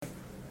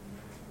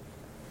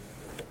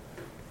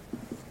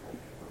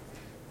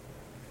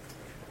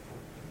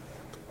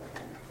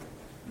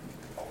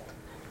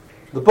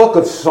The book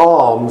of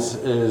Psalms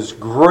is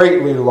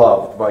greatly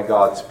loved by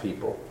God's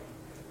people.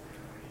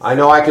 I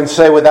know I can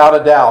say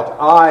without a doubt,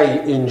 I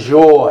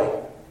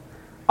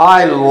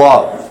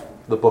love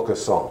the book of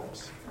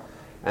Psalms.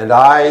 And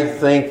I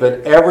think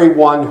that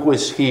everyone who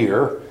is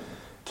here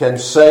can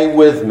say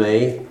with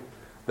me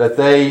that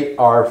they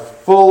are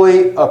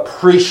fully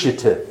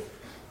appreciative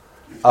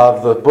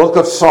of the book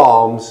of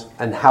Psalms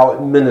and how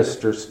it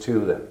ministers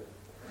to them.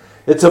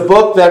 It's a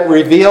book that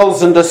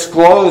reveals and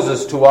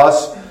discloses to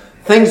us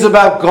things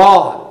about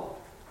God.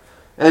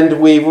 And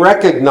we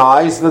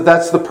recognize that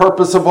that's the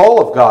purpose of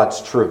all of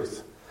God's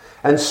truth.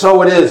 And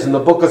so it is in the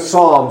book of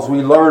Psalms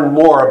we learn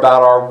more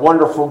about our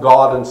wonderful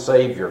God and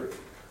Savior.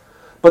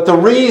 But the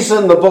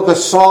reason the book of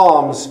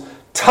Psalms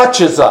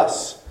touches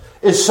us,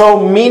 is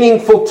so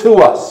meaningful to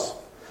us,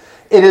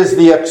 it is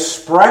the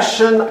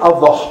expression of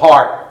the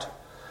heart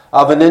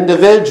of an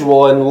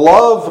individual in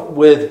love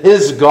with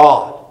his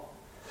God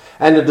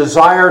and a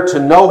desire to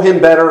know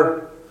Him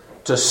better,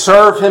 to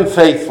serve Him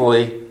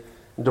faithfully,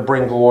 and to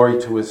bring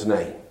glory to His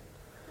name.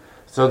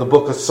 So the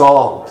book of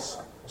Psalms,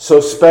 so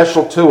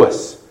special to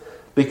us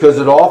because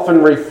it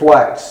often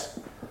reflects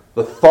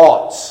the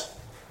thoughts,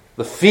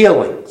 the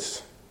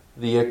feelings,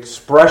 the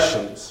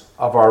expressions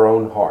of our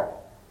own heart.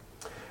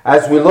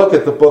 As we look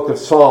at the book of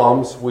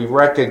Psalms, we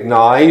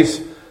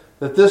recognize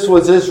that this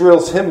was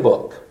Israel's hymn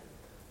book.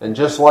 And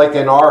just like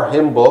in our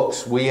hymn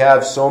books, we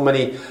have so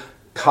many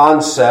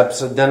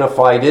concepts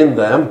identified in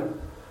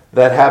them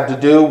that have to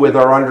do with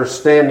our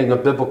understanding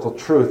of biblical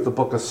truth. The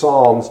book of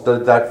Psalms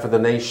did that for the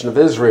nation of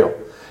Israel.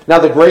 Now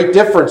the great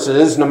difference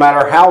is, no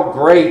matter how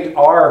great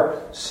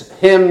our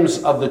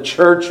hymns of the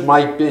church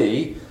might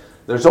be,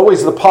 there's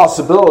always the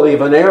possibility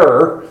of an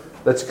error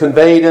that's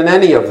conveyed in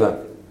any of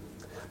them.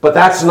 But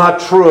that's not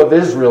true of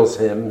Israel's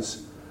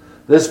hymns.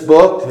 This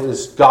book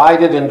is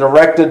guided and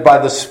directed by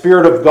the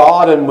Spirit of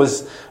God and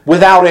was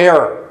without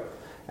error.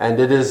 And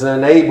it is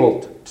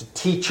enabled to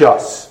teach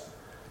us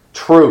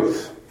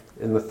truth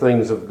in the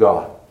things of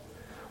God.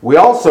 We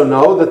also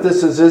know that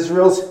this is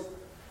Israel's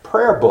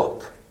prayer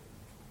book.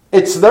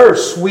 It's their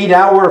sweet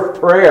hour of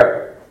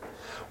prayer,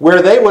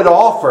 where they would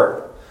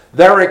offer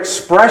their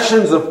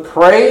expressions of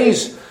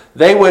praise,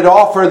 they would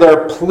offer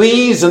their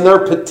pleas and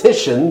their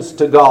petitions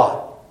to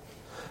God.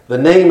 The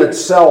name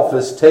itself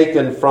is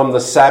taken from the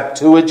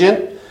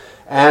Septuagint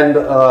and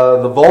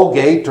the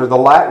Vulgate, or the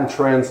Latin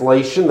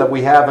translation that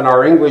we have in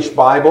our English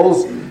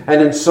Bibles,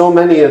 and in so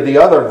many of the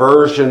other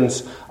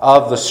versions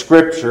of the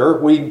Scripture,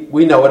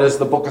 we know it as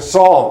the book of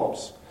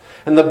Psalms.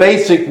 And the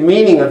basic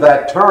meaning of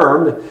that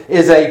term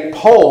is a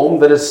poem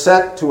that is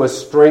set to a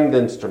stringed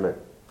instrument.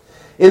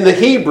 In the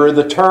Hebrew,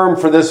 the term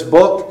for this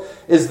book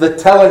is the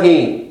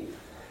Tehillim.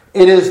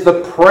 It is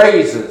the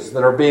praises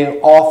that are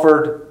being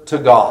offered to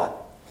God.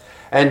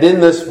 And in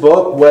this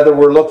book, whether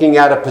we're looking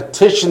at a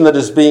petition that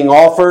is being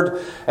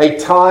offered, a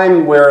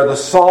time where the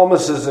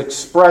psalmist is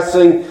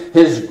expressing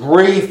his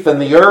grief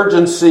and the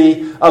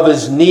urgency of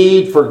his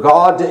need for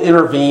God to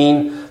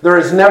intervene, there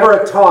is never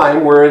a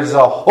time where it is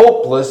a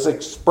hopeless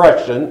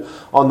expression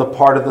on the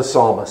part of the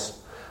psalmist.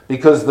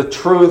 Because the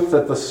truth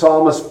that the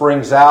psalmist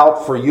brings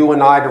out for you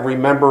and I to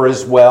remember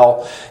as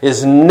well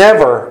is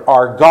never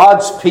are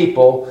God's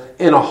people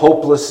in a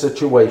hopeless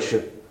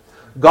situation.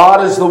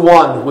 God is the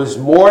one who is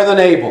more than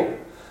able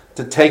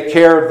to take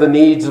care of the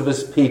needs of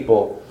His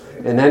people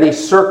in any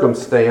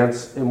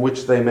circumstance in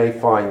which they may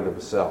find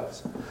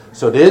themselves.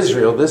 So to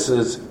Israel, this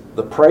is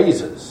the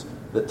praises,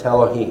 the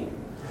Tehillim.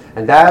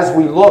 And as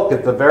we look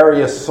at the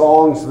various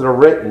songs that are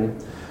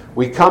written,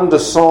 we come to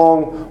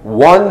Psalm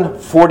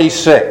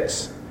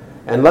 146.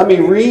 And let me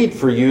read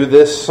for you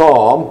this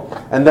psalm,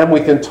 and then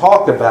we can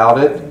talk about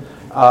it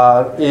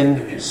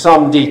in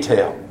some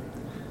detail.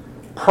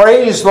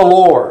 Praise the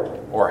Lord,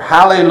 or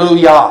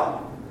hallelujah.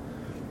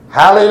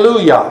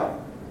 Hallelujah,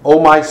 O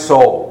my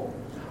soul.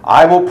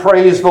 I will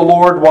praise the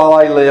Lord while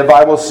I live.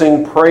 I will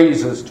sing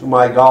praises to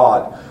my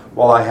God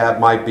while I have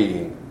my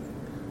being.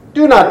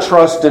 Do not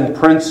trust in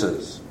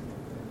princes,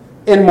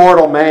 in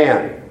mortal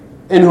man,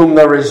 in whom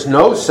there is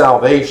no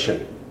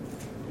salvation.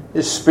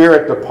 His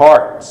spirit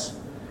departs.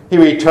 He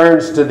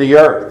returns to the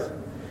earth.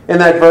 In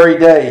that very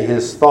day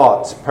his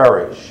thoughts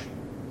perish.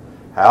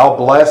 How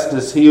blessed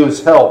is he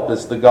whose help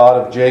is the God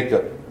of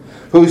Jacob,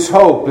 whose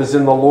hope is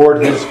in the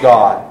Lord his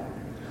God,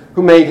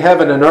 who made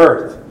heaven and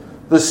earth,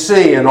 the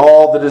sea and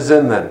all that is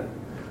in them,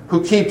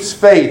 who keeps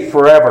faith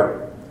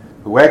forever,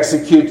 who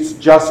executes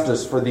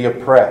justice for the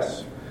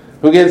oppressed,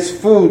 who gives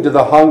food to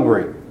the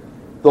hungry.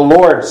 The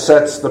Lord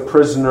sets the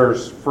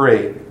prisoners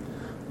free.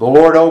 The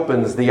Lord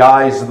opens the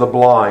eyes of the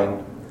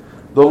blind.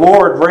 The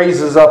Lord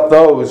raises up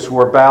those who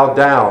are bowed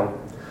down.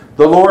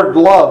 The Lord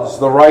loves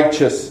the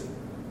righteous.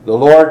 The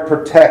Lord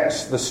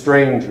protects the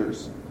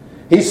strangers.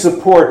 He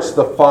supports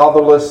the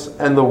fatherless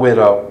and the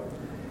widow,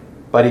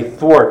 but He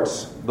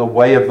thwarts the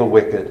way of the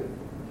wicked.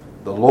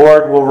 The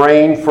Lord will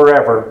reign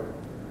forever.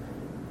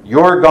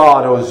 Your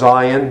God, O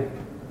Zion,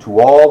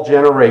 to all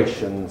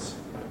generations.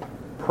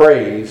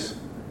 Praise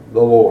the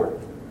Lord.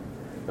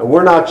 And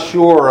we're not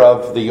sure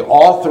of the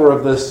author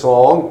of this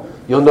song,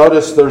 You'll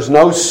notice there's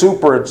no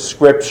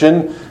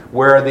superscription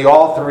where the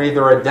author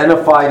either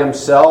identified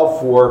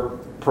himself or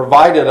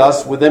provided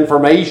us with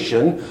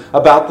information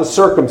about the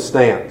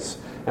circumstance.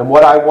 And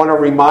what I want to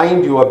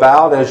remind you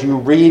about as you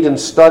read and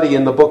study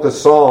in the book of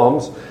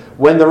Psalms,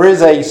 when there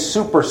is a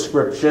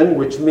superscription,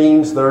 which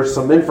means there's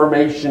some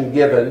information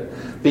given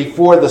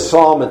before the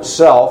psalm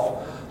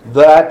itself,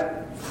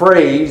 that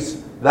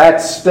phrase, that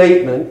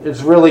statement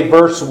is really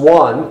verse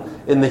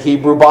 1 in the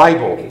Hebrew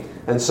Bible.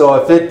 And so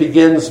if it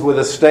begins with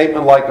a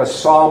statement like a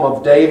Psalm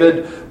of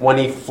David when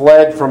he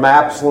fled from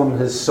Absalom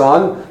his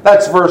son,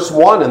 that's verse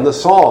 1 in the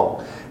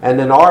psalm. And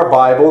in our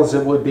Bibles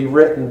it would be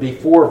written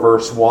before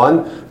verse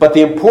 1. But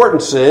the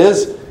importance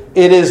is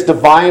it is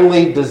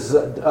divinely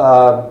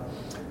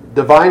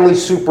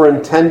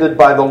superintended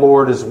by the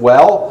Lord as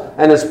well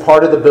and is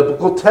part of the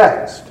biblical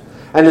text.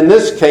 And in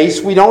this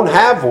case we don't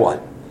have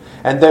one.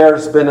 And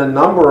there's been a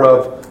number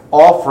of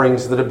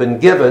offerings that have been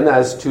given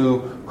as to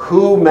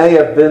who may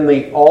have been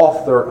the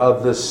author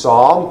of this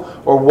psalm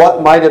or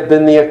what might have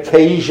been the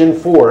occasion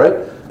for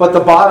it. But the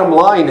bottom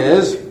line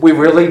is we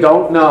really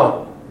don't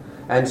know.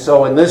 And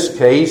so in this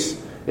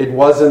case, it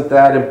wasn't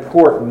that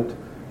important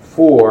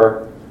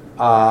for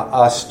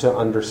us to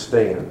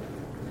understand.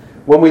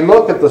 When we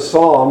look at the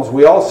Psalms,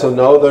 we also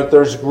know that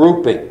there's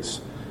groupings.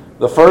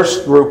 The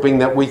first grouping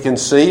that we can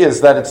see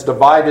is that it's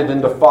divided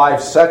into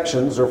 5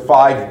 sections or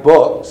 5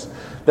 books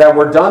that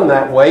were done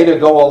that way to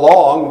go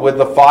along with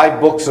the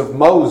 5 books of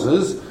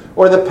Moses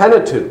or the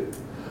Pentateuch.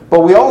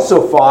 But we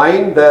also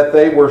find that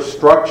they were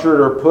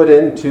structured or put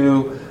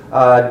into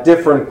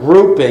different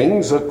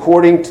groupings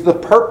according to the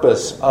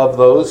purpose of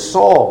those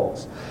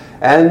psalms.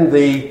 And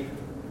the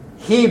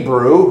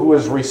Hebrew who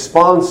is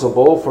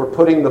responsible for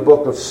putting the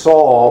book of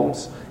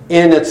Psalms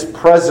in its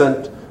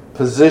present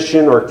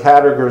position or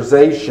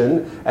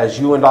categorization, as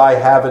you and I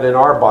have it in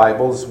our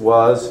Bibles,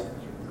 was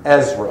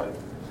Ezra.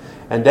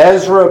 And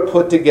Ezra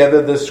put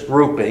together this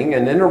grouping,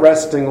 and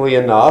interestingly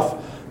enough,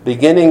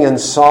 beginning in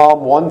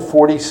Psalm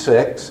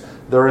 146,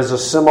 there is a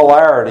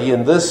similarity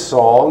in this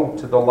psalm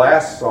to the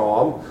last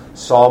psalm,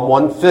 Psalm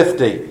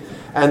 150.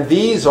 And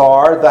these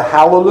are the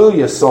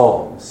Hallelujah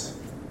Psalms.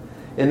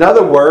 In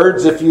other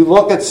words, if you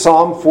look at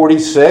Psalm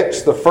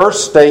 46, the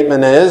first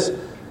statement is,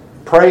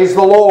 Praise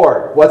the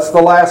Lord. What's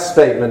the last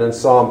statement in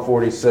Psalm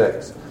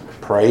 46?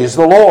 Praise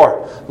the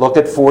Lord. Look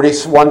at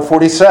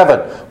 147.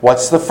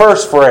 What's the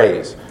first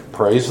phrase?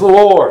 Praise the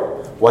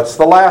Lord. What's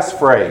the last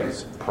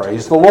phrase?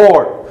 Praise the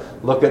Lord.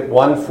 Look at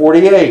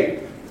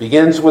 148.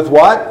 Begins with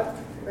what?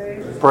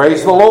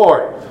 Praise the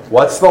Lord.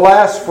 What's the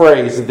last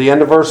phrase at the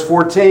end of verse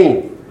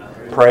 14?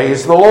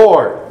 Praise the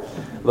Lord.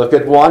 Look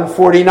at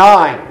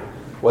 149.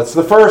 What's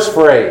the first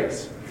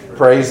phrase?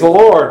 Praise the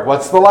Lord.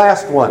 What's the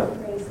last one?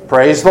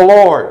 Praise the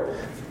Lord.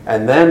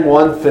 And then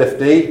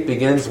 150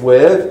 begins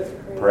with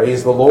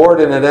Praise the Lord,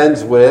 and it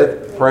ends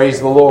with Praise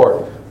the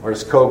Lord. Or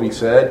as Kobe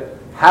said,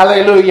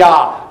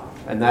 Hallelujah.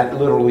 And that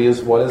literally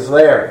is what is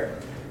there.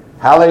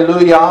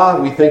 Hallelujah,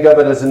 we think of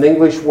it as an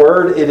English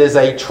word. It is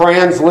a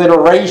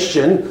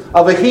transliteration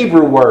of a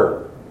Hebrew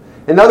word.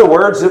 In other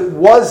words, it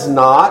was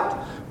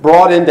not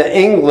brought into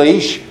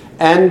English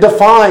and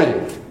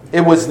defined.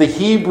 It was the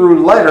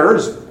Hebrew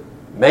letters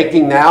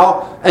making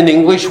now an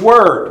English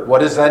word.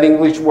 What is that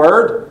English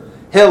word?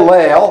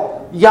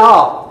 Hillel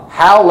Yah.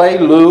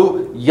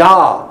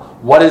 Hallelujah.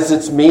 What is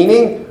its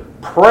meaning?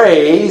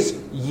 Praise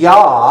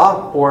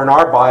Yah, or in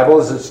our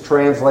Bibles it's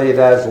translated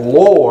as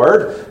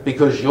Lord,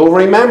 because you'll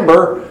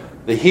remember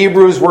the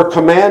Hebrews were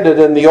commanded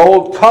in the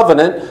Old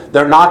Covenant,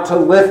 they're not to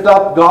lift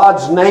up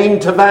God's name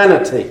to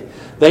vanity.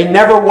 They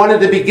never wanted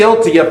to be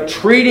guilty of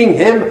treating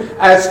Him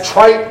as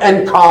trite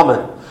and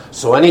common.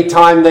 So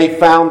anytime they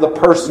found the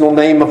personal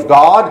name of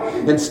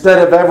God, instead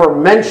of ever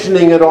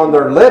mentioning it on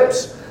their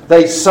lips,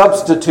 they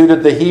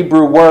substituted the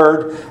Hebrew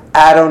word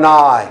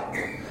Adonai.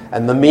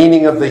 And the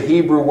meaning of the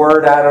Hebrew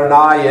word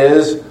Adonai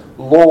is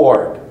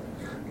Lord.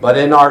 But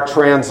in our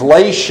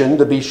translation,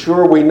 to be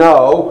sure we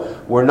know,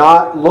 we're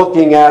not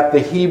looking at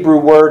the Hebrew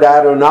word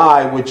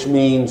Adonai, which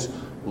means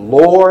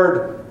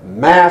Lord,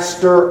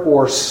 Master,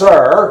 or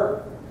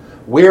Sir.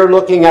 We're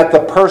looking at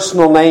the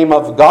personal name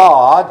of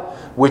God,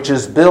 which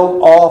is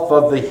built off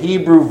of the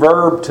Hebrew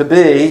verb to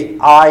be,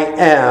 I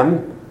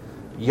am,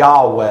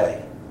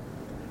 Yahweh.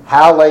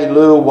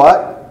 Hallelujah,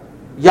 what?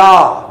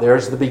 Yah.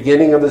 There's the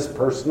beginning of His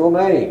personal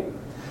name.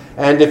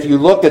 And if you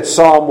look at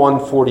Psalm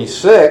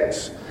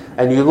 146,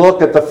 and you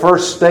look at the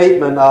first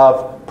statement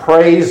of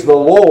Praise the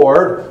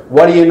Lord,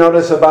 what do you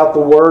notice about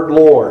the word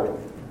Lord?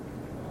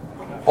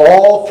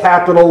 All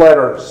capital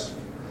letters.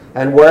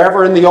 And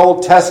wherever in the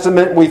Old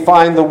Testament we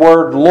find the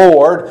word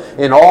Lord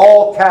in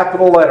all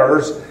capital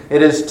letters,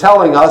 it is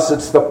telling us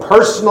it's the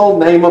personal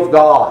name of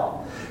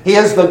God. He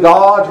is the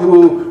God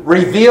who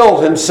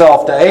revealed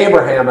Himself to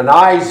Abraham and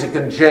Isaac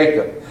and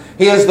Jacob.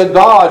 He is the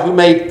God who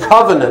made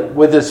covenant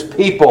with His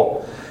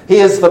people. He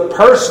is the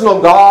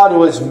personal God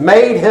who has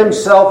made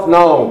Himself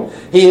known.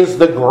 He is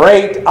the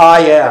great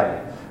I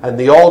am. And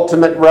the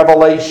ultimate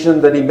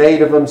revelation that He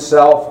made of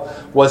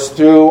Himself was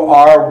through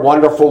our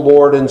wonderful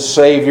Lord and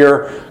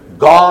Savior,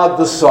 God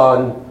the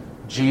Son,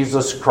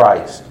 Jesus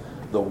Christ.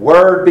 The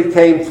Word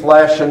became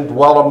flesh and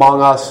dwelt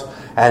among us,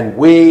 and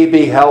we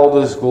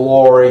beheld His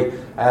glory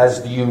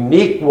as the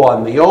unique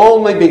one, the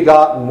only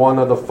begotten one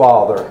of the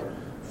Father,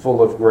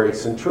 full of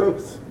grace and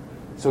truth.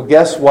 So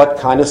guess what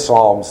kind of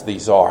psalms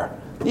these are?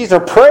 These are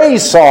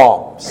praise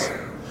psalms.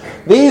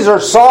 These are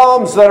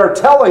psalms that are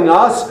telling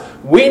us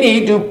we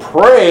need to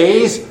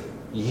praise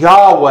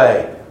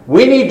Yahweh.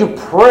 We need to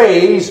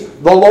praise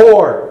the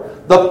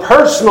Lord, the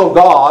personal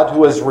God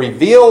who has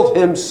revealed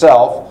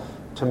Himself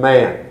to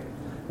man.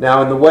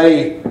 Now, in the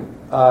way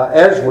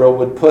Ezra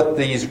would put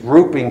these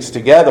groupings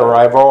together,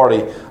 I've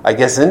already,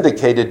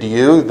 indicated to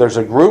you, there's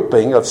a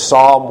grouping of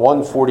Psalm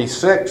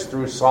 146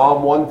 through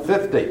Psalm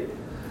 150.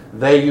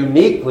 They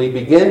uniquely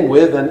begin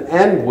with and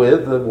end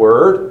with the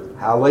word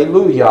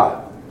Hallelujah.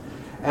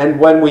 And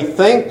when we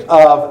think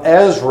of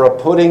Ezra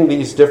putting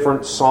these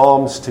different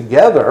psalms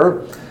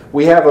together,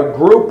 we have a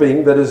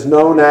grouping that is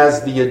known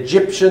as the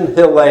Egyptian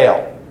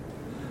Hallel.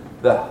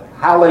 The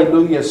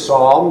Hallelujah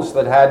psalms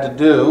that had to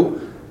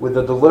do with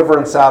the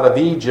deliverance out of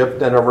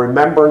Egypt and a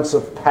remembrance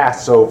of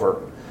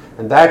Passover.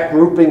 And that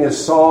grouping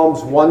is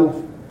Psalms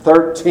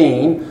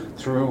 113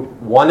 through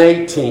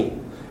 118.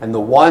 And the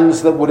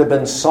ones that would have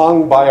been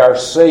sung by our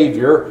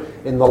Savior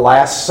in the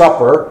Last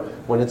Supper,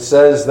 when it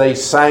says they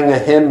sang a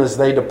hymn as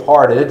they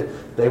departed,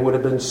 they would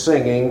have been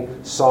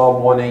singing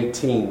Psalm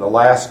 118, the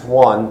last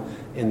one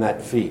in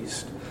that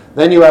feast.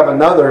 Then you have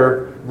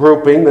another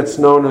grouping that's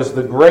known as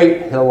the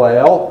Great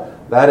Hallel.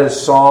 That is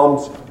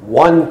Psalms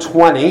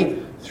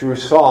 120 through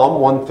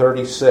Psalm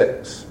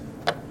 136.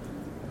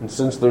 And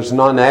since there's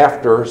none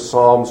after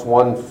Psalms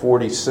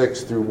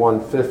 146 through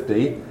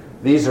 150,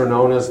 these are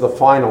known as the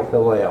final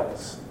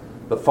Hallels.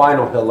 The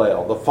final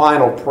Hallel, the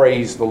final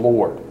praise the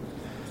Lord.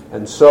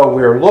 And so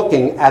we're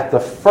looking at the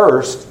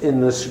first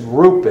in this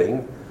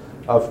grouping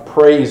of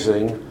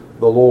praising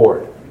the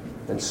Lord.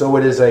 And so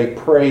it is a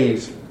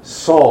praise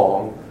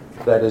song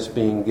that is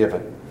being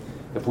given.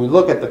 If we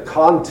look at the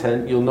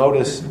content, you'll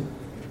notice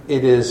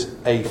it is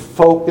a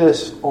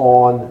focus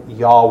on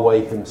Yahweh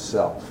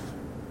Himself.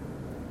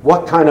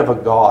 What kind of a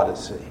God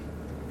is He?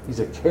 He's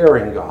a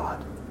caring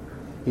God.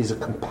 He's a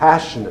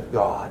compassionate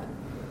God.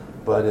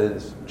 But it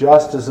is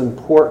just as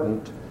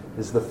important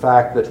is the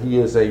fact that He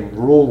is a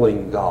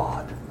ruling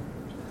God.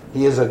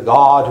 He is a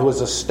God who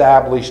has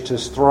established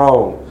His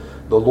throne.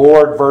 The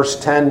Lord,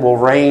 verse 10, will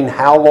reign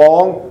how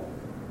long?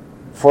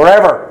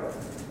 Forever.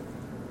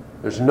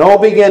 There's no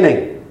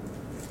beginning.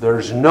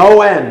 There's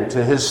no end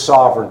to His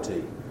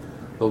sovereignty.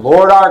 The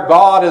Lord our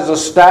God has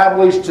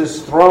established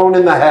His throne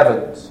in the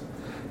heavens.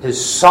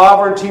 His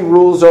sovereignty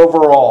rules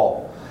over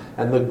all.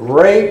 And the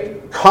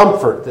great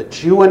comfort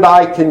that you and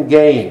I can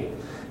gain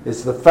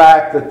is the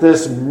fact that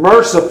this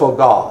merciful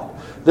God,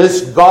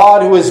 this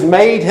God who has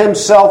made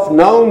Himself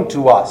known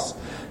to us,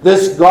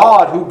 this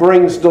God who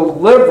brings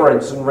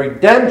deliverance and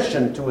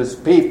redemption to His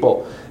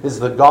people, is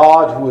the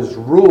God who is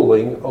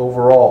ruling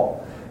over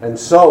all. And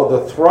so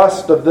the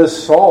thrust of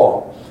this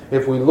psalm,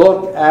 if we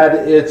look at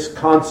its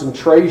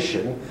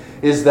concentration,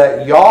 is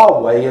that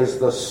Yahweh is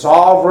the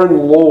sovereign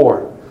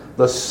Lord,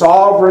 the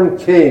sovereign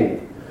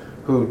King,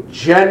 who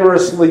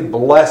generously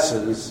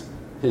blesses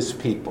His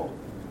people.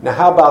 Now,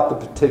 how about the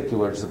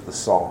particulars of the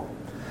psalm?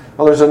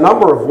 Well, there's a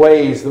number of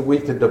ways that we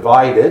could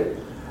divide it.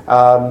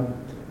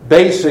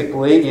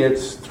 Basically,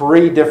 it's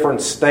 3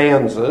 different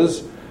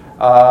stanzas,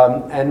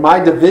 and my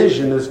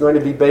division is going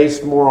to be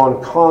based more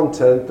on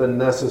content than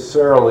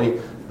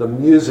necessarily the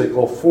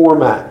musical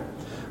format.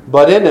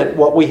 But in it,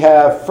 what we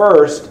have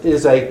first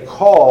is a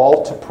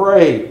call to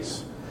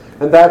praise.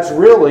 And that's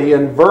really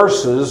in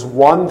verses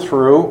 1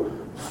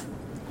 through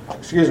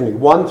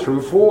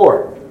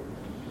 4.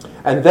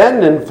 And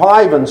then in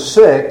 5 and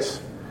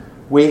 6,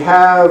 we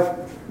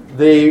have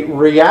the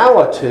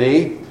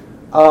reality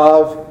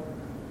of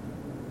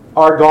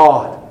our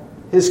God,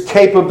 His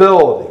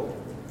capability,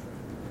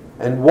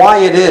 and why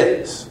it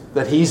is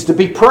that He's to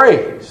be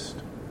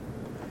praised.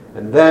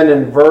 And then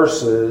in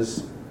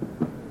verses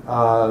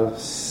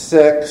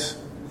 6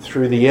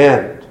 through the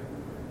end,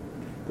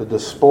 the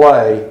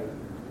display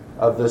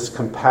of this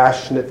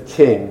compassionate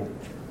King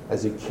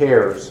as He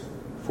cares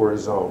for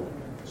His own.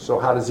 So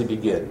how does He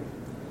begin?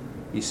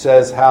 He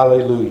says,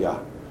 Hallelujah.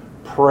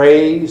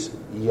 Praise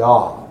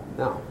Yah.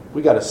 Now,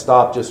 we got to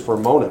stop just for a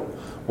moment.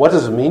 What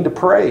does it mean to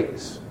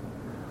praise?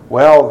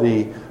 Well,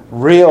 the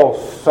real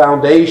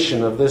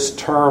foundation of this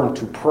term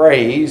to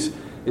praise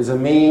is a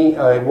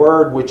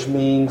word which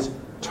means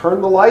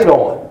turn the light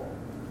on.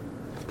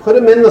 Put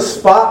Him in the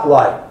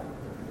spotlight.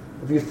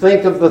 If you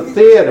think of the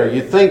theater,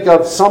 you think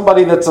of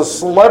somebody that's a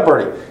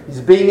celebrity.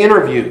 He's being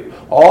interviewed.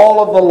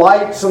 All of the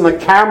lights and the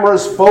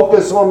cameras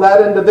focus on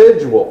that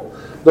individual.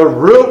 The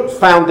root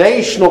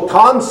foundational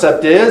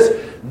concept is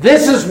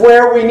this is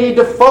where we need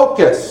to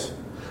focus.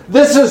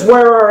 This is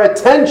where our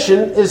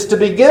attention is to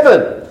be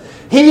given.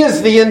 He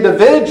is the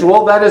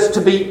individual that is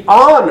to be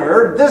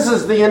honored. This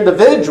is the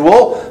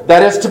individual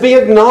that is to be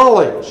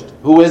acknowledged.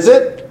 Who is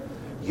it?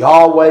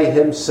 Yahweh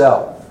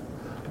Himself.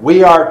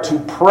 We are to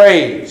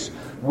praise.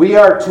 We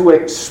are to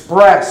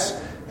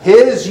express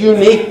His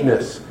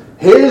uniqueness,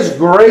 His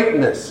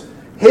greatness,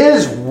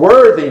 His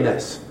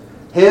worthiness,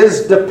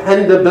 His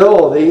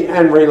dependability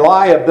and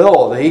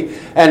reliability,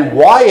 and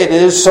why it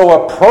is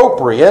so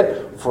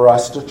appropriate for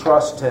us to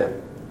trust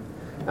Him.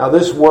 Now,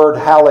 this word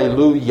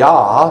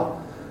hallelujah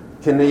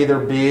can either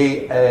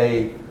be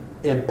an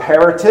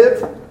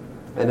imperative,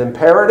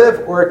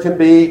 or it can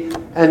be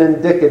an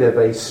indicative,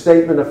 a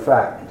statement of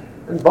fact.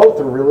 And both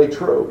are really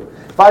true.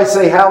 If I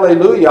say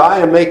hallelujah, I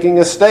am making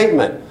a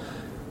statement.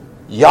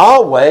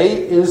 Yahweh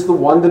is the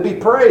one to be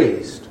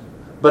praised.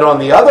 But on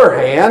the other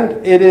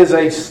hand, it is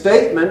a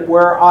statement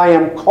where I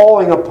am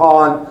calling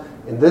upon,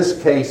 in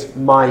this case,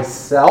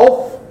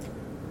 myself,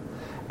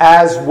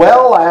 as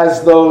well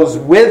as those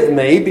with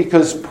me,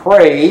 because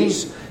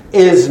praise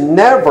is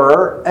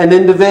never an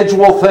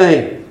individual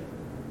thing.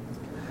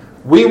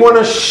 We want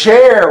to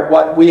share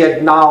what we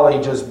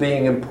acknowledge as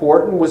being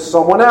important with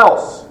someone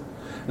else.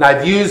 And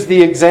I've used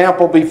the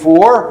example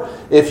before.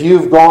 If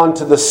you've gone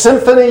to the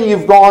symphony,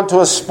 you've gone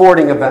to a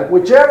sporting event,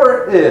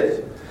 whichever it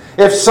is.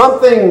 If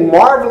something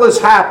marvelous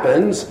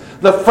happens,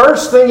 the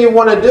first thing you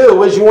want to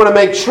do is you want to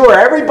make sure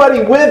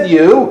everybody with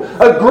you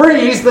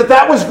agrees that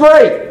that was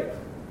great.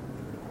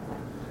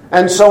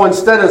 And so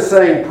instead of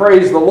saying,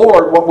 praise the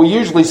Lord, what we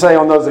usually say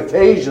on those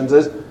occasions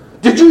is,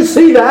 did you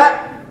see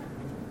that?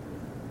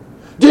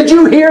 Did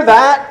you hear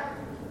that?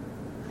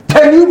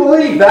 Can you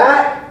believe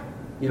that?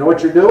 You know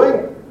what you're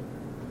doing?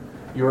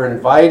 You're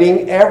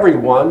inviting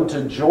everyone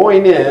to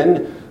join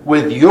in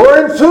with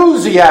your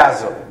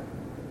enthusiasm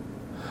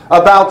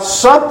about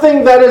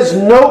something that is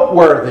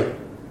noteworthy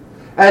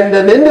and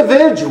an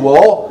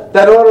individual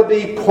that ought to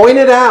be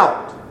pointed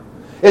out.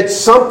 It's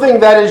something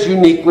that is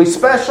uniquely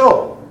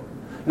special.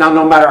 Now,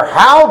 no matter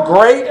how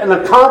great an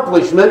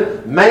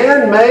accomplishment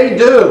man may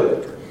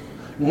do,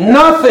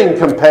 nothing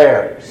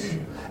compares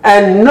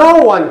and no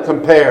one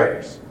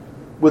compares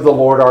with the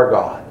Lord our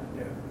God.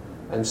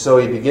 And so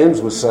he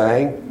begins with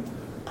saying,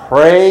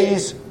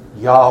 praise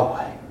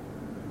Yahweh.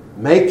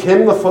 Make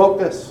Him the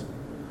focus.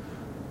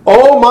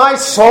 Oh, my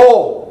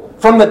soul,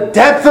 from the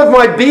depth of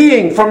my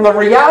being, from the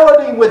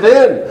reality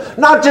within,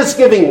 not just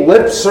giving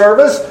lip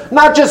service,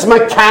 not just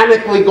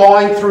mechanically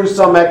going through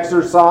some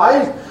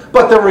exercise,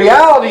 but the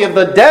reality of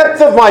the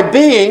depth of my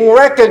being,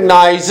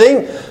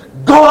 recognizing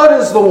God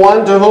is the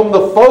one to whom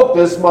the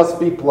focus must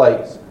be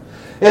placed.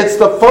 It's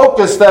the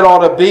focus that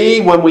ought to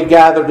be when we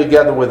gather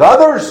together with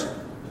others,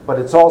 but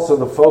it's also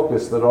the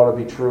focus that ought to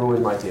be true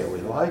in my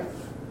daily life.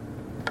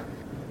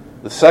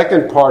 The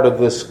second part of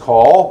this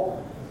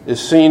call is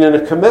seen in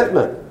a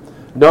commitment.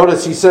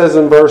 Notice he says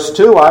in verse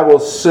 2, I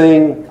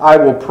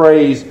will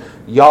praise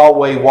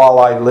Yahweh while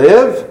I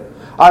live.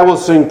 I will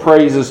sing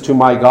praises to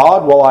my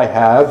God while I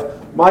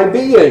have my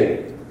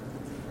being.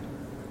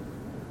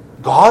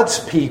 God's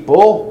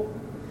people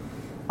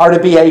are to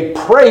be a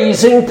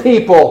praising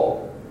people.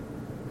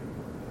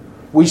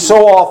 We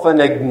so often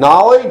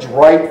acknowledge,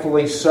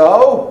 rightfully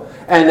so,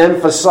 and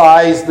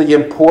emphasize the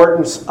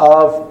importance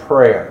of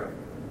prayer.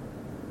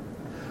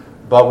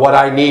 But what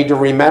I need to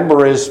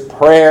remember is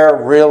prayer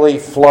really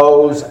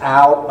flows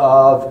out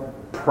of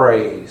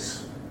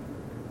praise.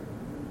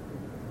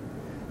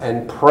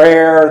 And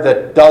prayer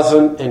that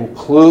doesn't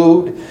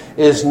include,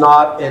 is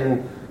not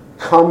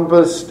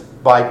encompassed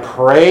by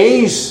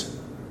praise,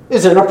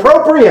 is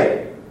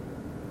inappropriate.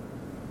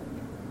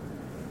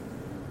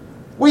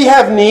 We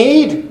have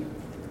need,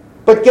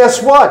 but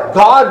guess what?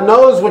 God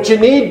knows what you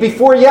need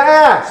before you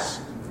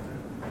ask.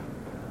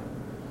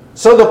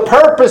 So the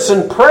purpose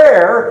in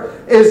prayer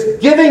is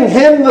giving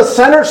Him the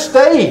center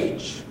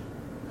stage,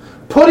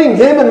 putting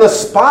Him in the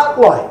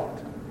spotlight.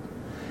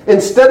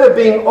 Instead of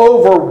being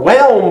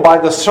overwhelmed by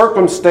the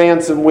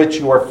circumstance in which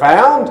you are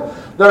found,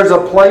 there's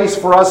a place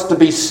for us to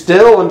be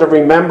still and to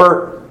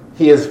remember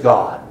He is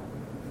God.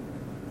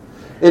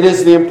 It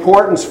is the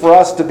importance for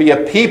us to be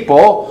a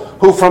people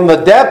who from the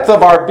depth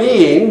of our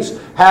beings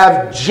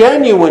have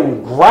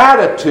genuine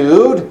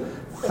gratitude,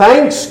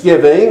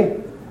 thanksgiving,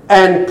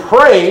 and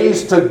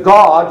praise to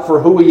God for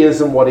who He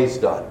is and what He's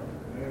done.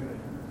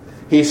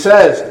 He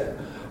says,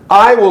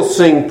 I will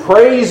sing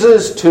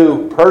praises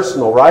to,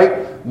 personal,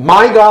 right?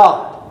 My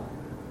God,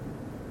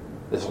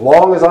 as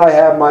long as I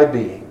have my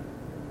being.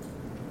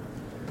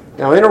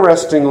 Now,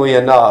 interestingly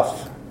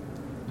enough,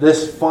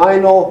 this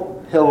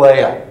final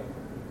Hallel,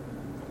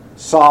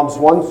 Psalms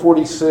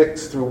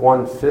 146 through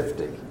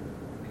 150,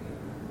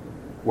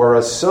 were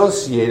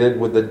associated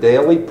with the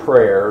daily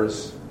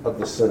prayers of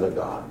the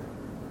synagogue.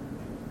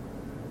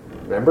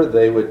 Remember,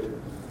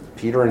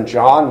 Peter and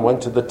John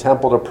went to the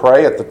temple to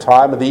pray at the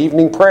time of the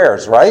evening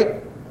prayers,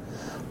 right?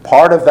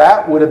 Part of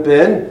that would have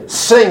been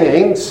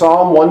singing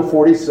Psalm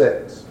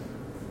 146.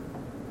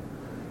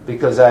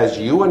 Because as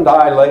you and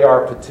I lay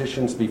our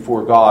petitions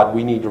before God,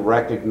 we need to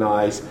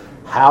recognize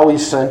how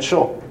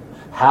essential,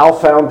 how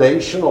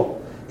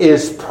foundational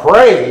is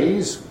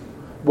praise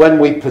when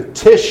we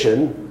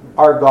petition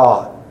our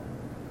God.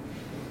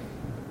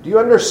 Do you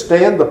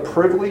understand the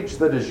privilege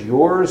that is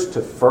yours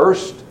to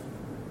first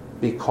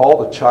be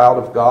called a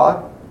child of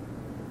God?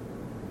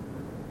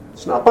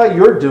 It's not by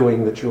your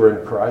doing that you're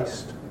in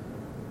Christ.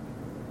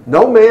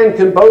 No man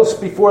can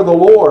boast before the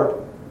Lord.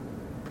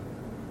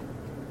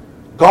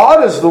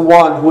 God is the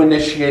one who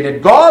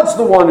initiated. God's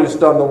the one who's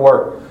done the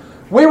work.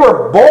 We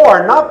were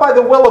born not by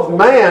the will of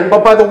man,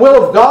 but by the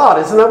will of God.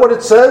 Isn't that what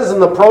it says in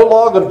the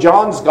prologue of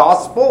John's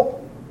Gospel?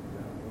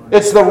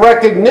 It's the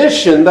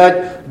recognition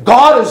that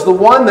God is the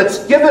one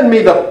that's given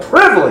me the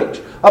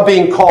privilege of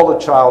being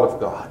called a child of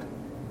God.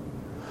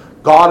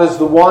 God is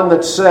the one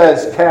that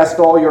says, cast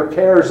all your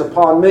cares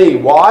upon me.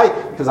 Why?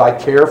 Because I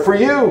care for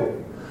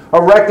you.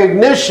 A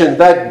recognition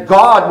that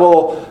God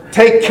will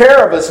take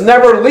care of us,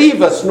 never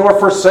leave us nor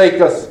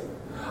forsake us.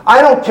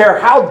 I don't care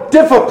how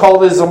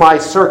difficult is my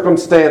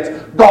circumstance,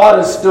 God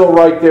is still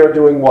right there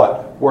doing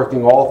what?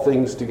 Working all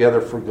things together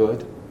for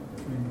good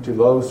to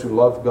those who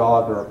love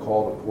God and are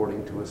called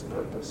according to His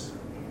purpose.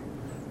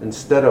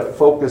 Instead of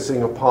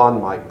focusing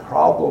upon my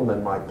problem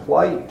and my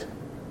plight,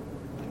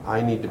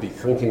 I need to be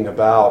thinking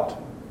about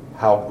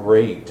how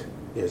great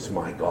is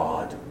my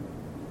God.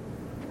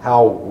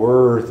 How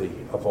worthy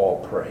of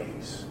all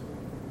praise.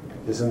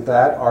 Isn't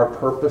that our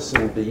purpose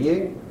in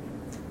being?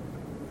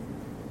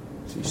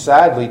 See,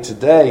 sadly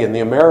today in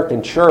the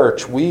American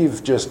church,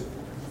 we've just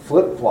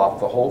flip-flopped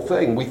the whole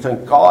thing. We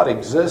think God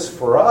exists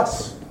for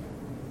us.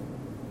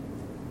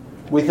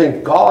 We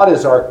think God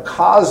is our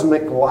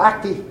cosmic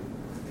lackey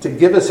to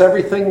give us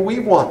everything we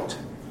want.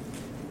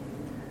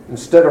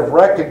 Instead of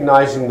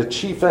recognizing the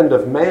chief end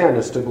of man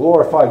is to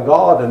glorify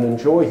God and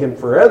enjoy Him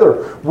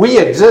forever, we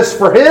exist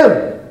for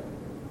Him.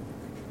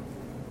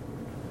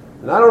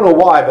 And I don't know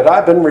why, but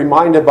I've been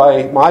reminded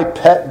by my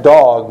pet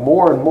dog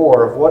more and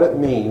more of what it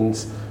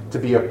means to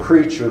be a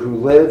preacher who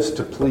lives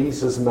to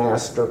please his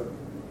master.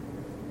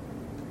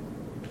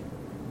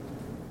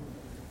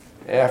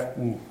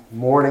 After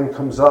morning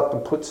comes up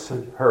and puts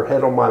her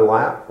head on my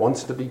lap,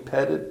 wants to be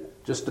petted,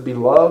 just to be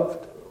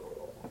loved.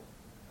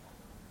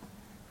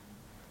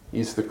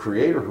 He's the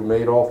creator who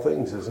made all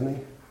things, isn't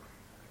He?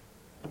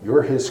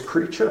 You're His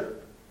creature.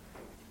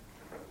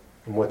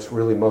 And what's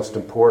really most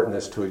important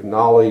is to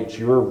acknowledge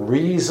your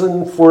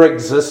reason for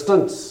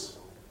existence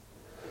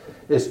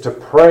is to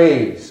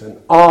praise and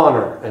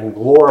honor and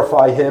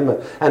glorify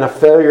Him. And a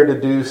failure to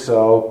do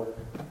so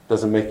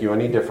doesn't make you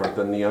any different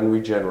than the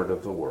unregenerate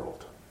of the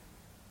world.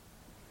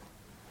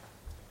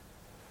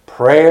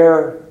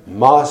 Prayer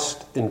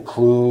must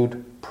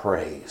include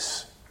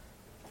praise.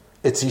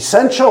 It's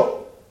essential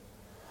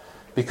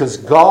because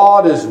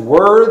God is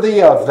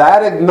worthy of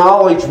that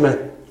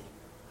acknowledgement.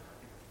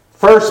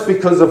 First,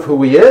 because of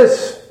who He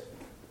is,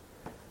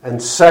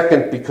 and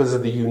second, because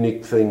of the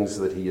unique things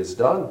that He has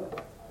done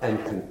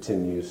and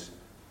continues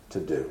to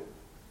do.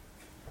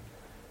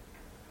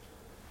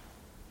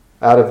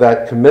 Out of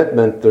that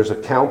commitment, there's a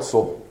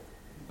counsel.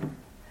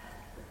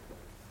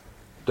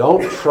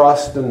 Don't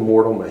trust in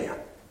mortal man.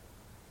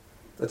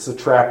 That's the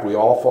trap we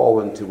all fall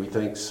into. We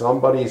think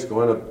somebody's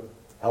going to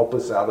help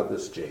us out of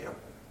this jam.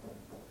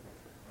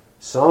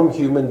 Some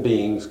human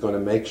being's going to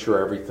make sure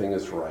everything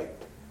is right.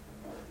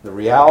 The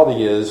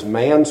reality is,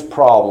 man's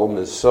problem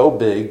is so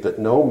big that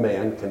no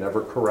man can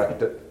ever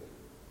correct it.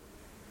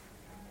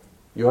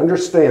 You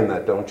understand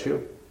that, don't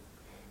you?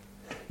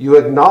 You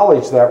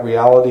acknowledge that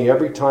reality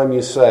every time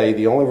you say,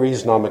 the only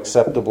reason I'm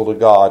acceptable to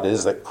God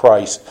is that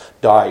Christ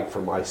died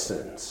for my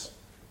sins.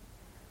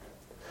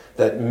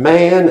 That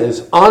man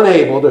is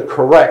unable to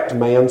correct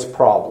man's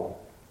problem.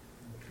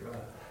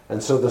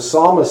 And so the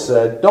psalmist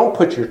said, don't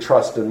put your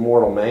trust in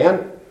mortal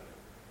man.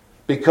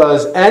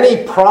 Because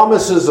any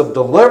promises of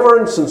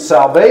deliverance and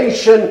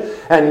salvation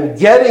and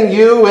getting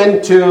you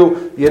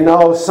into,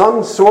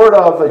 some sort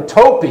of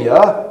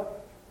utopia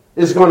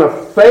is going to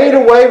fade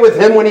away with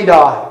him when he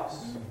dies.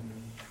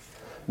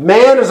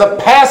 Man is a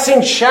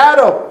passing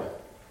shadow.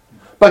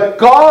 But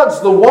God's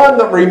the one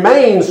that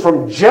remains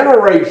from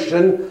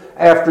generation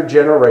after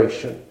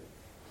generation.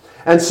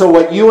 And so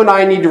what you and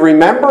I need to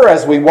remember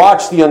as we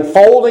watch the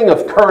unfolding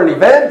of current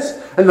events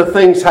and the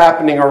things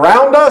happening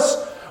around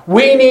us,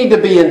 we need to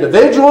be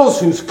individuals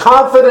whose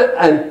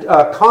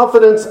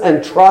confidence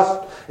and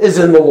trust is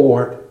in the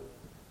Lord.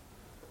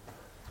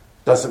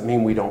 Doesn't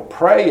mean we don't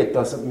pray. It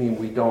doesn't mean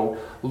we don't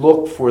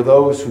look for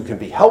those who can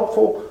be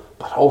helpful.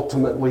 But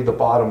ultimately, the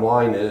bottom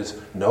line is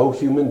no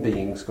human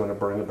being is going to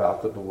bring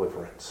about the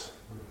deliverance.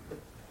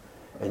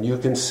 And you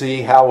can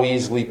see how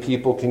easily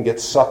people can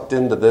get sucked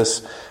into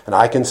this. And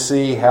I can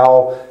see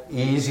how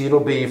easy it'll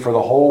be for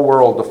the whole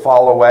world to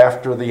follow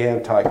after the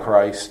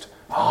Antichrist.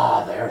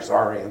 There's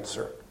our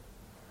answer.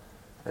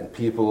 And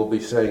people will be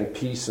saying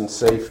peace and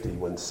safety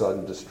when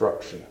sudden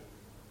destruction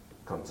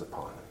comes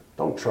upon them.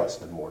 Don't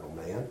trust in mortal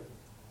man.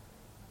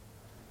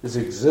 His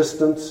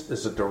existence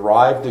is a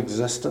derived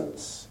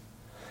existence.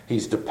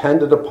 He's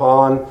dependent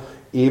upon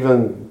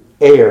even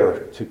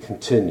air to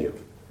continue.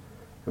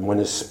 And when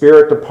his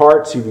spirit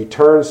departs, he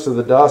returns to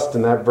the dust,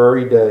 and that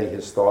very day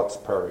his thoughts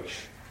perish.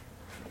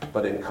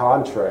 But in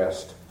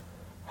contrast,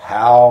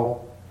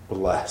 how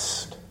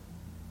blessed.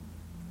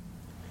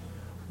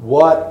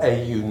 What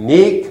a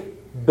unique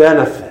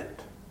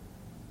benefit.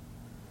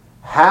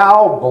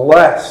 How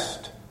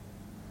blessed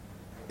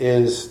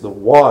is the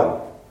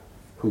one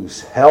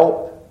whose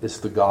help is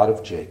the God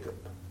of Jacob.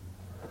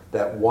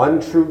 That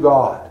one true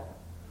God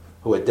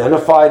who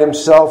identified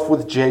himself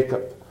with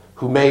Jacob,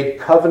 who made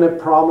covenant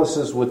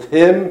promises with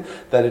him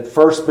that had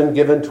first been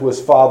given to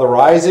his father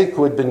Isaac,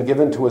 who had been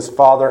given to his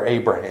father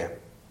Abraham.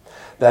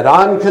 That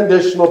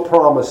unconditional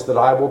promise that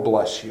I will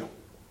bless you.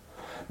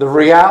 The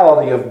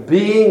reality of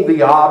being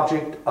the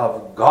object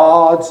of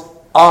God's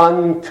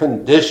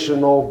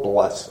unconditional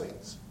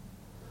blessings.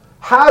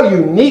 How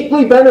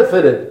uniquely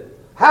benefited,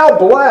 how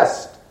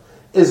blessed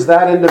is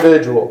that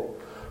individual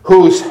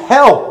whose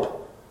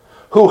help,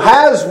 who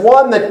has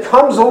one that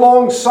comes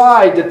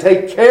alongside to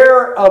take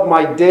care of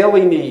my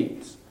daily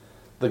needs,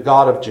 the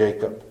God of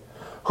Jacob,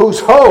 whose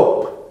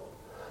hope,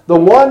 the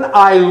one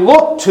I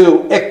look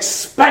to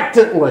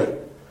expectantly,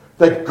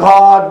 that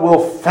God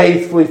will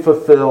faithfully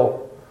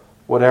fulfill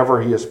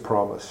whatever he has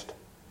promised,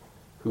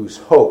 whose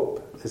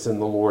hope is in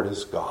the Lord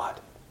his God.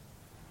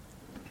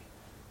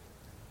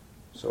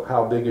 So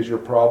how big is your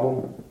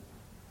problem?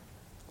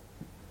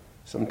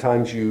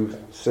 Sometimes you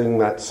sing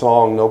that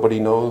song, nobody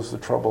knows the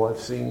trouble I've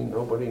seen,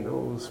 nobody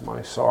knows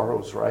my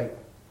sorrows, right?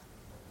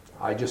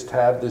 I just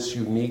have this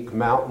unique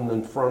mountain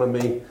in front of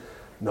me.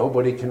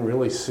 Nobody can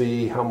really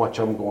see how much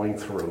I'm going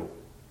through.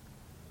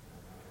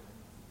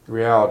 The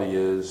reality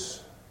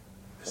is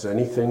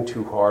anything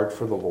too hard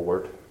for the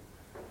Lord?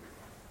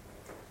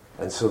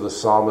 And so the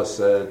psalmist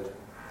said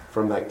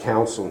from that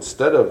counsel,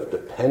 instead of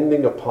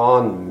depending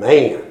upon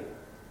man,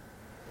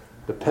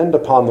 depend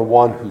upon the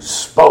one who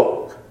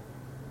spoke,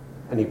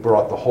 and he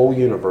brought the whole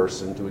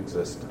universe into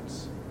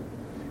existence.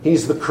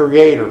 He's the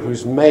creator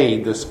who's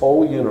made this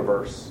whole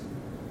universe.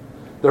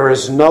 There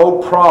is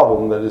no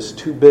problem that is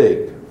too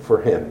big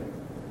for him.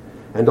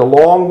 And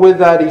along with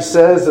that, he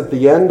says at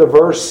the end of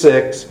verse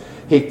 6,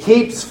 he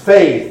keeps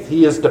faith.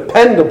 He is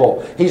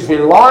dependable. He's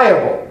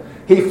reliable.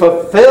 He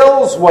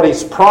fulfills what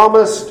he's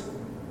promised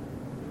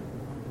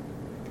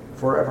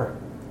forever.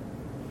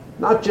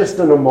 Not just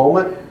in a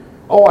moment.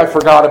 Oh, I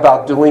forgot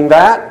about doing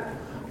that.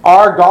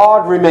 Our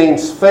God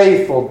remains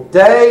faithful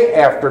day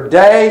after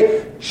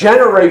day,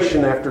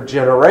 generation after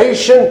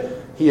generation.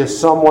 He is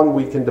someone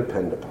we can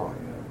depend upon.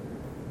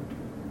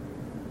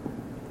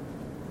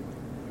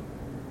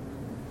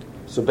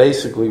 So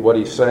basically what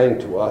he's saying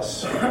to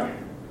us,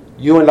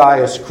 you and I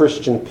as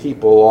Christian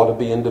people ought to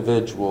be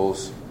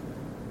individuals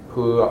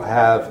who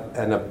have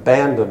an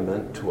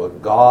abandonment to a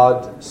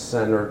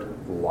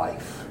God-centered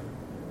life.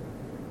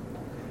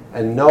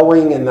 And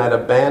knowing in that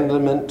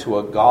abandonment to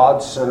a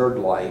God-centered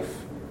life,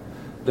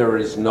 there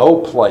is no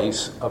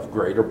place of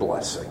greater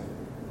blessing.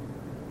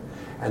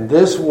 And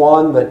this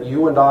one that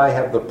you and I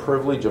have the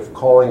privilege of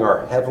calling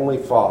our Heavenly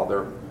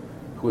Father,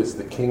 who is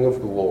the King of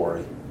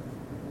glory,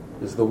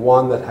 is the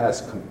one that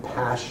has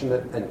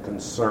compassionate and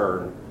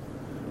concern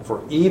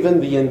for even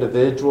the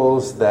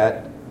individuals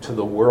that to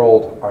the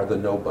world are the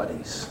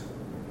nobodies.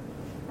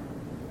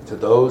 To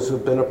those who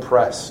have been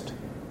oppressed,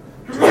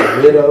 to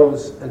the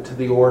widows and to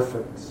the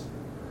orphans.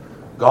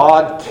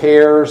 God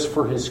cares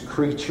for his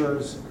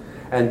creatures,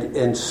 and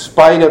in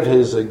spite of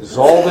his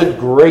exalted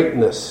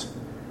greatness,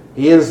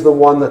 he is the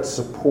one that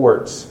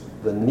supports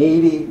the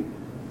needy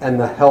and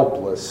the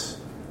helpless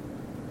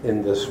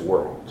in this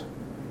world.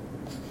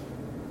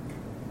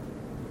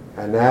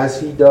 And as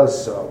he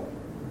does so,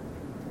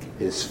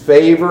 his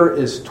favor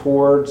is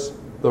towards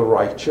the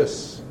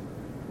righteous,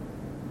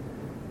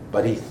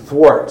 but he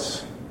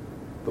thwarts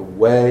the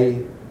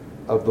way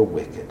of the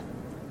wicked.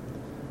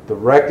 The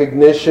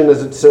recognition,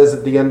 as it says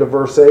at the end of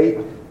verse 8,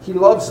 he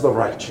loves the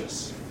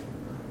righteous.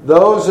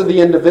 Those are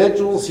the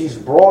individuals he's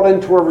brought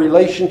into a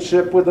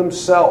relationship with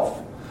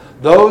himself.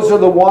 Those are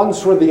the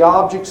ones who are the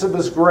objects of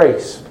his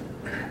grace.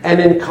 And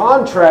in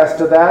contrast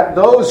to that,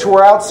 those who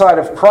are outside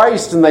of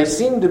Christ and they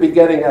seem to be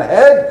getting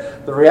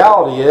ahead, the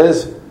reality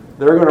is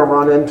they're going to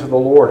run into the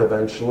Lord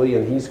eventually,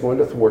 and he's going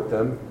to thwart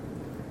them.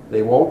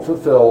 They won't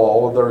fulfill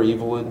all of their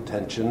evil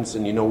intentions.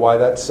 And you know why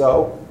that's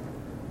so?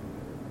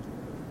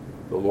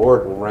 The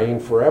Lord will reign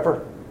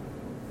forever.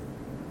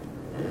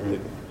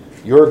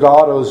 Your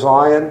God, O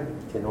Zion,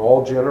 in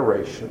all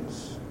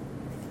generations.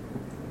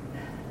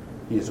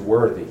 He is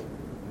worthy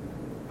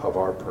of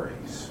our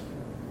praise.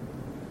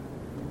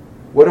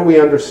 What do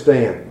we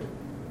understand?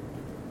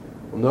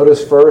 Well,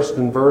 notice first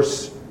in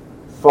verse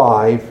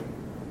 5,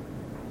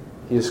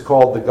 he is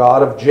called the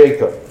God of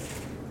Jacob.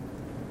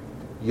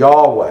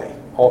 Yahweh,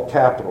 all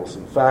capitals.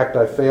 In fact,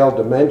 I failed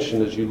to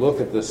mention as you look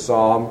at this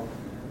psalm,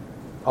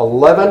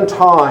 11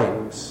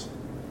 times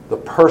the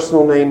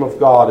personal name of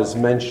God is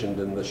mentioned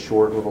in this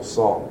short little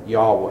psalm,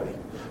 Yahweh.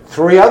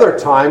 3 other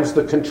times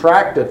the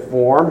contracted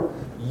form,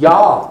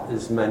 Yah,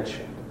 is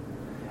mentioned.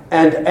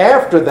 And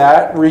after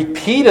that,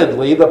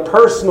 repeatedly, the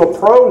personal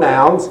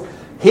pronouns,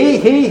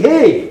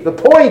 he. The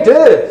point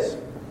is,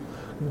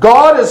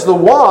 God is the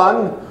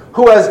one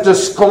who has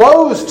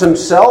disclosed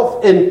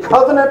himself in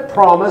covenant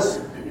promise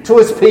to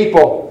his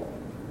people.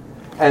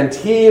 And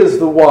he is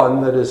the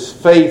one that is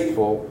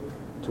faithful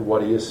to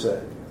what he has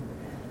said.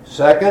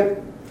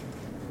 Second,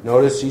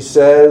 notice he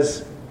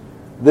says,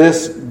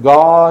 this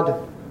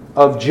God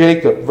of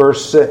Jacob,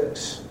 verse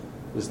 6.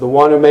 is the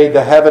one who made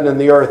the heaven and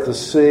the earth, the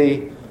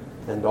sea,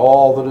 and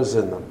all that is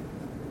in them.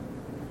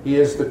 He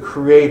is the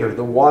creator,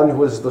 the one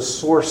who is the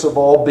source of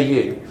all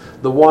being,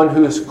 the one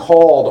who has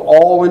called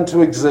all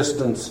into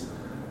existence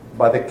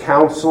by the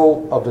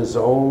counsel of his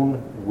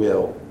own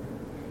will.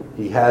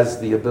 He has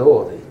the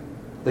ability,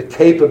 the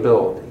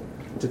capability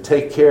to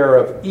take care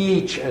of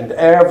each and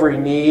every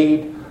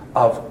need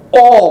of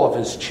all of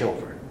his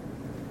children.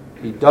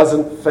 He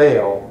doesn't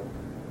fail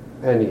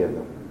any of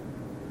them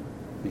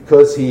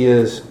because he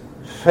is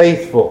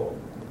faithful.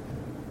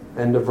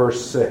 End of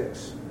verse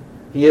 6.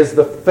 He is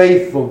the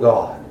faithful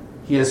God.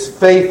 He is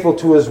faithful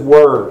to his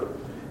word.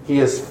 He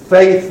is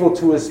faithful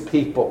to his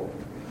people.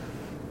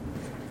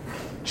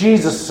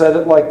 Jesus said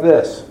it like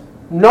this: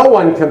 no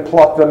one can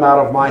pluck them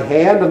out of my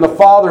hand, and the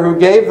Father who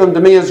gave them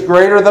to me is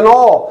greater than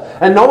all.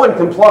 And no one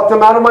can pluck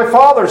them out of my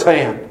Father's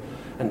hand.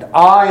 And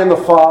I and the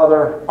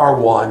Father are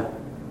one.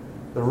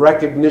 The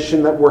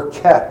recognition that we're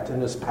kept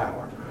in his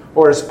power.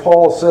 Or as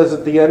Paul says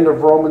at the end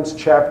of Romans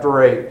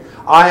chapter 8,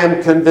 I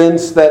am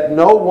convinced that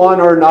no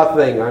one or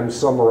nothing, I'm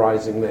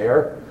summarizing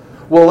there,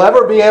 will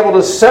ever be able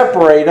to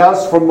separate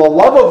us from the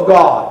love of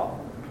God,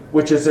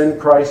 which is in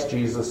Christ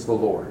Jesus the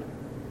Lord.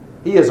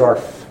 He is our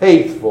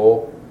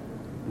faithful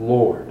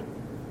Lord.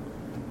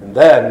 And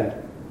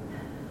then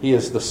he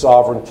is the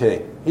sovereign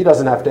king. He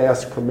doesn't have to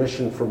ask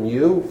permission from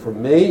you,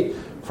 from me,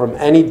 from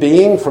any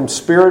being, from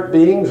spirit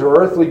beings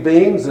or earthly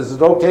beings. Is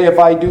it okay if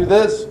I do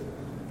this?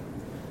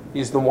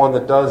 He's the one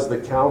that does the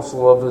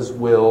counsel of his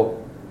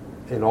will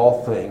in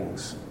all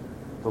things.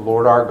 The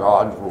Lord our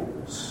God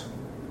rules.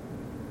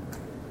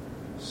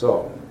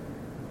 So,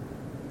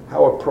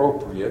 how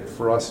appropriate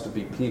for us to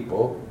be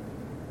people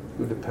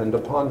who depend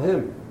upon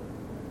him.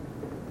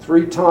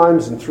 3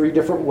 times in 3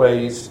 different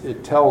ways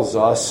it tells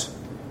us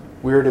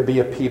we're to be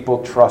a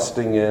people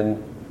trusting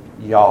in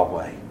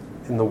Yahweh,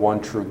 in the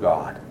one true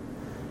God.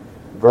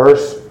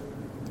 Verse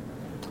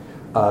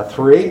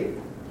 3,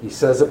 he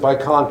says it by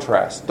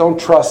contrast. Don't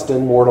trust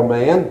in mortal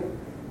man.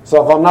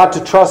 So if I'm not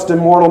to trust in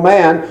mortal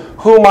man,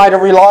 who am I to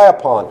rely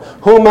upon?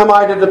 Whom am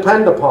I to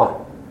depend upon?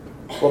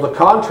 Well, the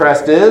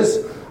contrast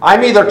is,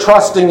 I'm either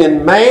trusting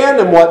in man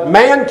and what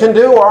man can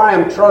do, or I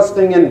am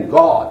trusting in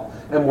God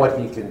and what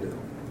he can do.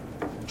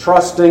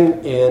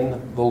 Trusting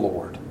in the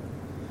Lord.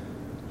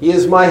 He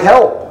is my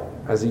help,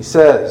 as he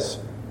says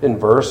in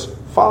verse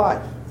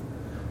 5.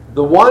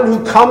 The one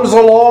who comes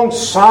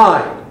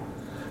alongside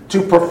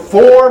to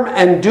perform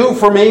and do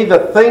for me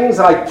the things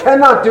I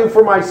cannot do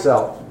for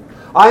myself.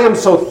 I am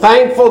so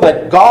thankful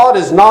that God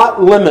is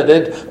not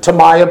limited to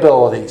my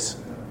abilities.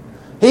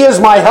 He is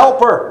my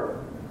helper.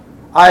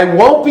 I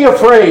won't be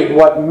afraid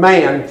what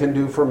man can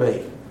do for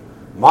me.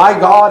 My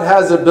God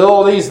has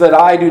abilities that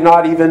I do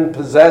not even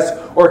possess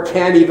or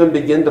can't even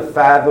begin to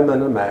fathom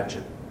and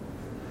imagine.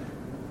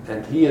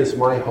 And he is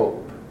my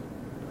hope.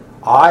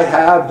 I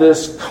have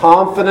this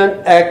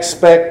confident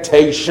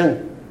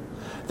expectation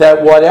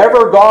that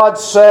whatever God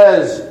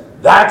says,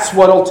 that's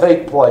what will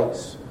take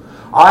place.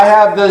 I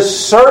have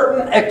this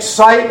certain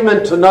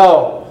excitement to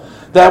know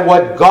that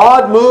what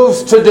God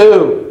moves to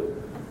do,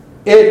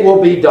 it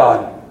will be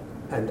done.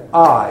 And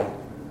I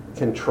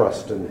can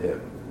trust in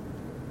him.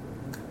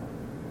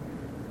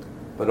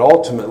 But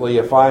ultimately,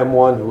 if I am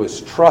one who is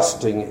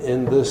trusting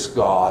in this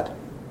God,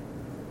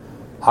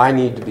 I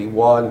need to be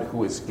one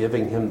who is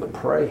giving him the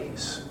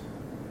praise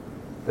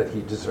that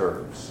he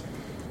deserves.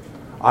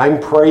 I'm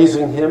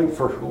praising him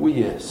for who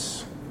he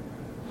is.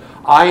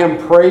 I am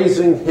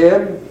praising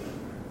him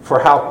for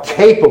how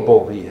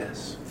capable he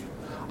is.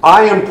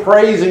 I am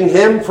praising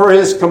him for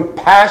his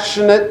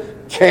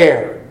compassionate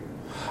care.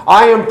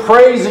 I am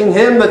praising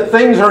him that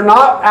things are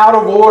not out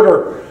of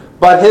order,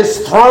 but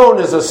his throne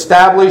is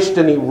established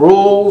and he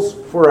rules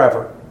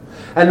forever.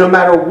 And no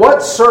matter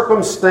what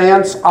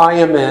circumstance I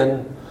am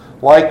in,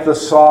 like the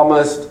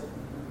psalmist,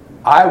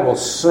 I will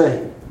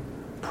sing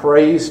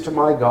praise to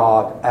my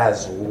God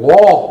as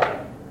long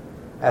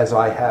as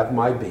I have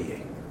my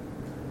being,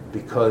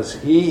 because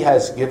he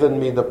has given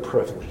me the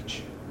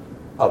privilege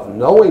of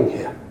knowing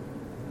him,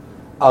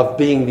 of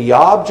being the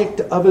object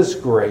of his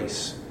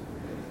grace,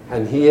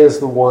 and he is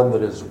the one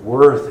that is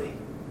worthy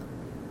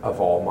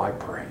of all my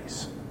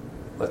praise.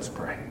 Let's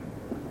pray.